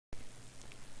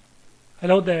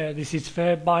Hello there, this is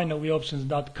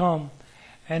FairBinaryOptions.com,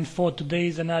 and for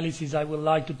today's analysis I would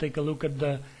like to take a look at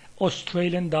the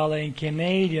Australian dollar and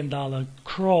Canadian dollar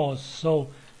cross. So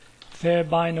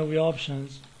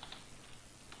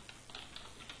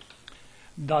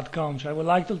FairBinaryOptions.com. So I would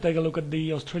like to take a look at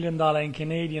the Australian dollar and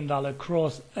Canadian dollar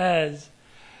cross, as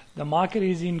the market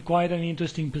is in quite an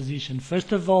interesting position.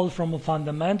 First of all, from a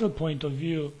fundamental point of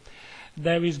view,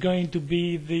 there is going to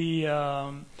be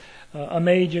a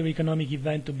major economic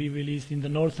event to be released in the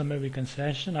North American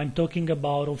session. I'm talking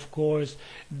about, of course,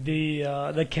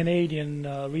 the Canadian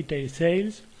retail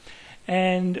sales.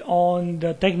 And on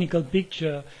the technical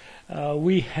picture,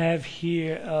 we have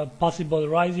here a possible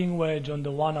rising wedge on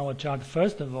the 1 hour chart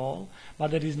first of all,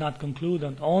 but that is not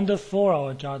concluded. On the 4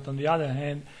 hour chart, on the other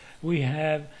hand, we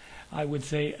have, I would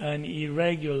say, an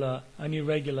irregular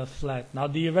flat. Now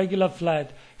the irregular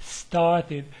flat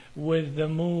started with the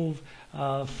move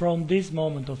from this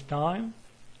moment of time,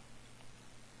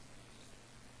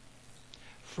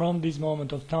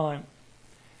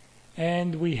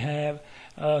 and we have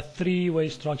a three-way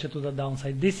structure to the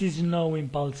downside. This is no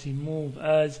impulsive move,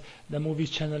 as the move is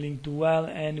channeling too well,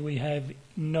 and we have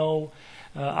no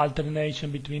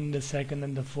alternation between the second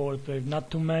and the fourth wave, not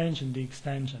to mention the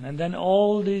extension. And then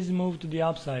all this move to the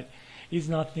upside is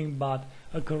nothing but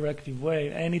a corrective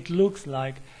wave, and it looks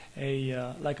like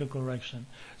a correction.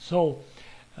 So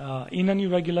in an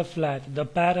irregular flat, the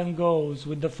pattern goes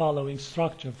with the following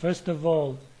structure. First of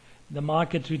all, the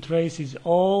market retraces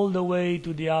all the way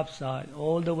to the upside,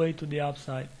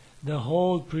 the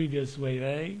whole previous wave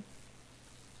A.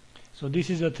 So this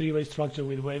is a three-way structure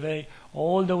with wave A,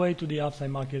 all the way to the upside.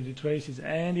 Market retraces,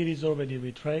 and it is already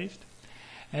retraced.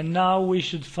 And now we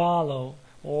should follow,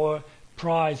 or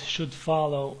price should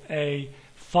follow, a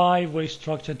five-way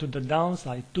structure to the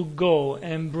downside to go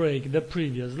and break the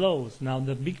previous lows. Now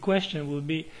the big question will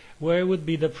be, where would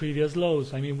be the previous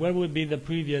lows? I mean, where would be the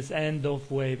previous end of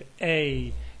wave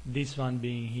A, this one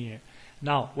being here?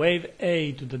 Now wave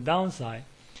A to the downside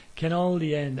can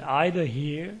only end either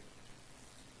here,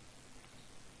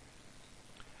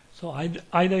 so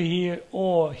either here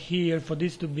or here, for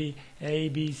this to be A,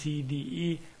 B, C, D,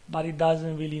 E, but it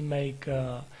doesn't really make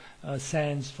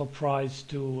sense for price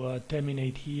to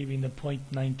terminate here in the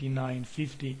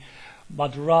 0.9950,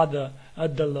 but rather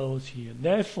at the lows here.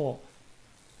 Therefore,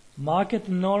 market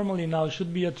normally now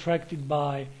should be attracted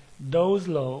by those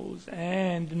lows,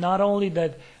 and not only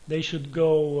that they should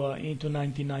go into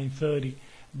 99.30,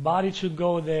 but it should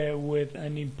go there with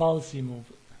an impulsive move,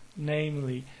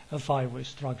 namely a five-way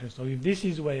structure. So if this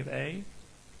is wave A,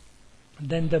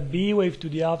 then the B wave to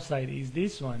the upside is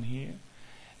this one here,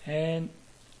 and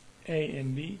A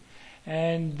and B,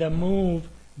 and the move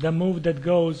that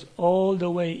goes all the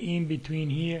way in between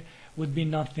here would be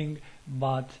nothing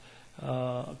but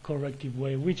corrective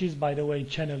wave, which is, by the way,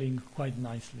 channeling quite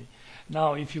nicely.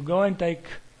 Now if you go and take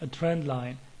a trend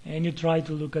line and you try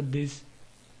to look at this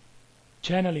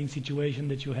channeling situation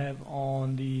that you have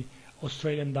on the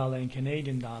Australian dollar and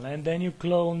Canadian dollar, and then you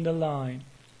clone the line,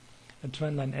 a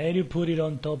trend line, and you put it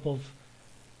on top of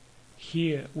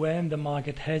here when the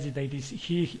market hesitated,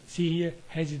 see here,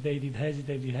 hesitated,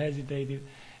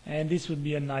 and this would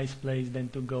be a nice place then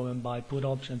to go and buy put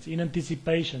options in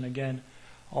anticipation again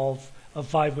of a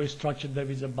five-way structure that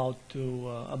is about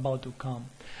to come.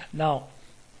 Now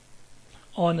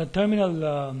on a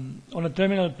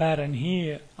terminal pattern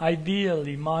here,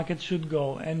 ideally market should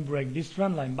go and break this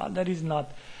trend line, but that is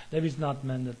not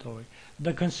mandatory.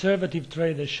 The conservative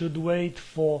trader should wait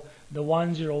for the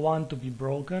 101 to be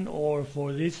broken, or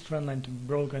for this trend line to be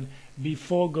broken,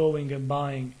 before going and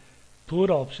buying put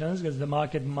options, because the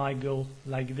market might go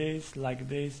like this,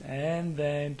 and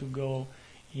then to go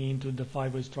into the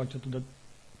five-way structure to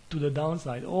the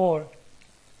downside, or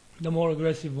the more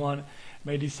aggressive one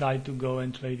may decide to go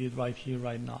and trade it right here,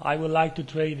 right now. I would like to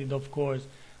trade it, of course,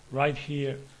 right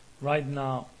here, right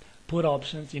now, put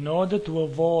options, in order to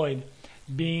avoid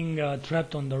being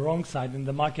trapped on the wrong side and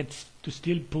the market to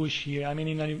still push here. I mean,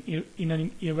 in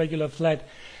an irregular flat,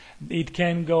 it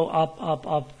can go up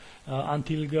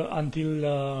until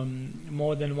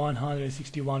more than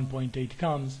 161.8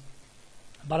 comes,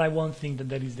 but I won't think that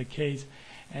that is the case,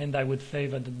 and I would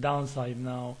favor the downside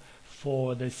now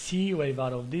for the C wave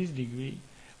out of this degree,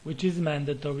 which is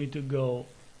mandatory to go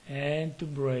and to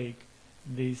break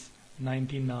this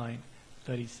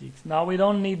 99.36. Now we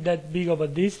don't need that big of a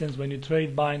distance when you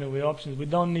trade binary options. We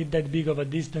don't need that big of a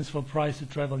distance for price to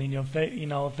travel in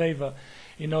our favor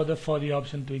in order for the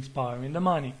option to expire in the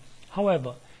money.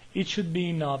 However, it should be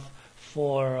enough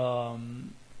for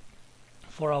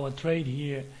our trade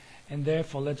here, and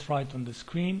therefore let's write on the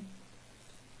screen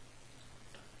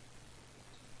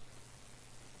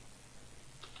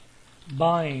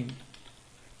buying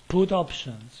put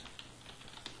options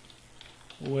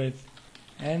with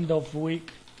end of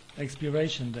week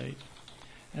expiration date,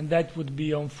 and that would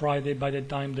be on Friday by the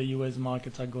time the US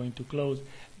markets are going to close.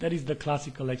 That is the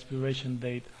classical expiration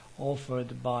date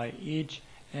offered by each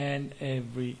and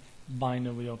every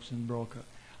binary option broker.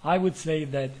 I would say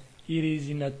that it is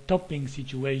in a topping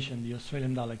situation, the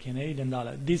Australian dollar, Canadian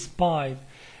dollar, despite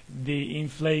the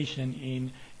inflation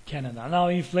in Canada. Now,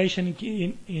 inflation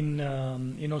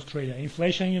in Australia.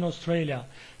 Inflation in Australia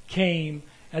came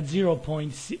at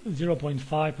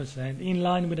 0.5%, in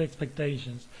line with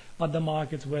expectations, but the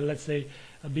markets were, let's say,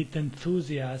 a bit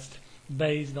enthusiastic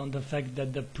based on the fact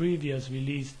that the previous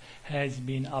release has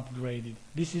been upgraded.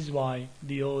 This is why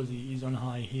the Aussie is on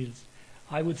high heels.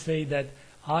 I would say that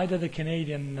either the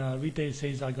Canadian retail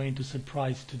sales are going to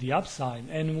surprise to the upside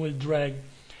and will drag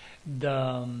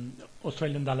the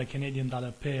Australian dollar Canadian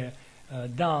dollar pair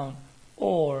down,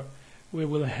 or we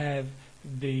will have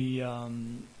the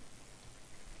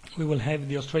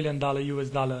Australian dollar US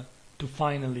dollar to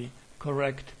finally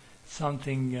correct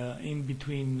something in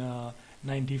between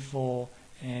 94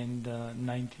 and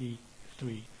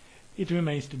 93. It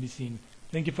remains to be seen.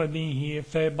 Thank you for being here.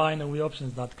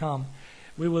 FairBinaryOptions.com.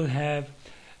 We will have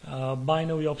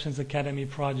Binary Options Academy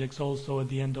projects also at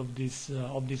the end of this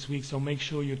week, so make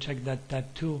sure you check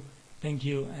that too. Thank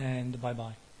you and bye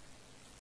bye.